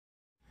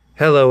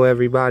Hello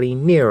everybody,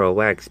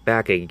 NeroX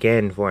back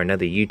again for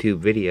another YouTube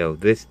video.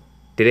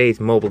 Today's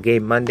Mobile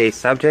Game Monday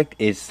subject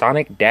is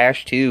Sonic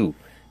Dash 2,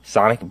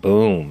 Sonic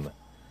Boom.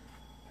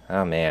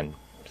 Oh man,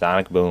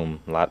 Sonic Boom,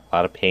 lot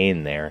of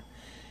pain there.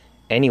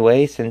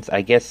 Anyway, since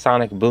I guess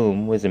Sonic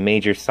Boom was a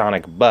major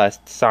Sonic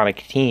bust, Sonic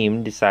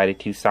Team decided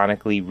to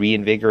sonically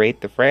reinvigorate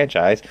the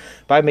franchise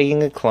by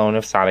making a clone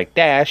of Sonic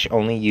Dash,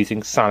 only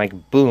using Sonic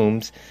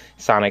Boom's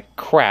Sonic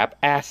crap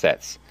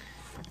assets.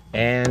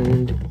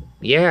 And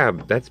yeah,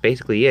 that's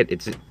basically it.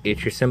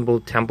 It's your simple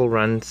Temple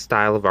Run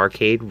style of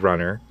arcade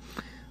runner,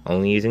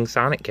 only using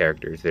Sonic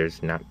characters.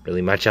 There's not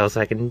really much else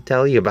I can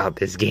tell you about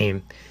this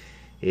game.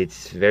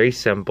 It's very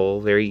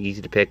simple, very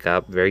easy to pick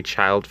up, very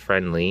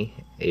child-friendly.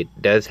 It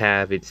does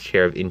have its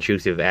share of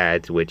intrusive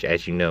ads, which,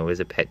 as you know,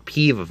 is a pet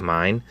peeve of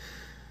mine.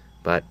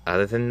 But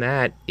other than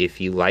that, if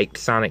you liked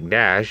Sonic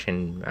Dash,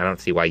 and I don't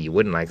see why you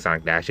wouldn't like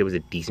Sonic Dash, it was a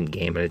decent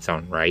game in its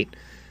own right,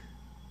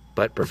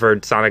 but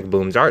preferred Sonic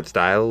Boom's art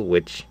style,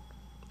 which,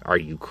 are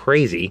you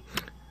crazy?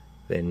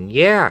 Then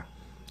yeah,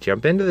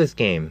 jump into this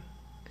game.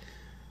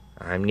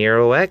 I'm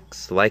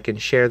NeroX. Like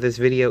and share this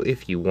video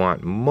if you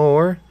want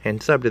more,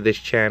 and sub to this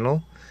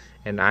channel,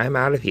 and I'm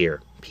out of here.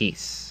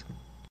 Peace.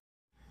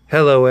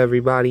 Hello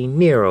everybody,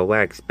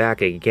 NeroX back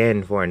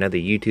again for another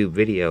YouTube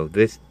video.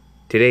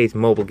 Today's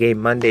Mobile Game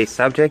Monday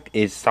subject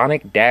is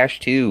Sonic Dash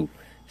 2,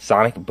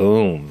 Sonic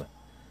Boom.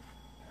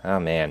 Oh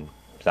man,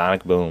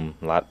 Sonic Boom,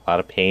 lot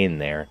of pain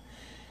there.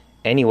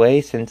 Anyway,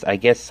 since I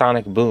guess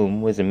Sonic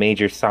Boom was a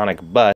major Sonic bust,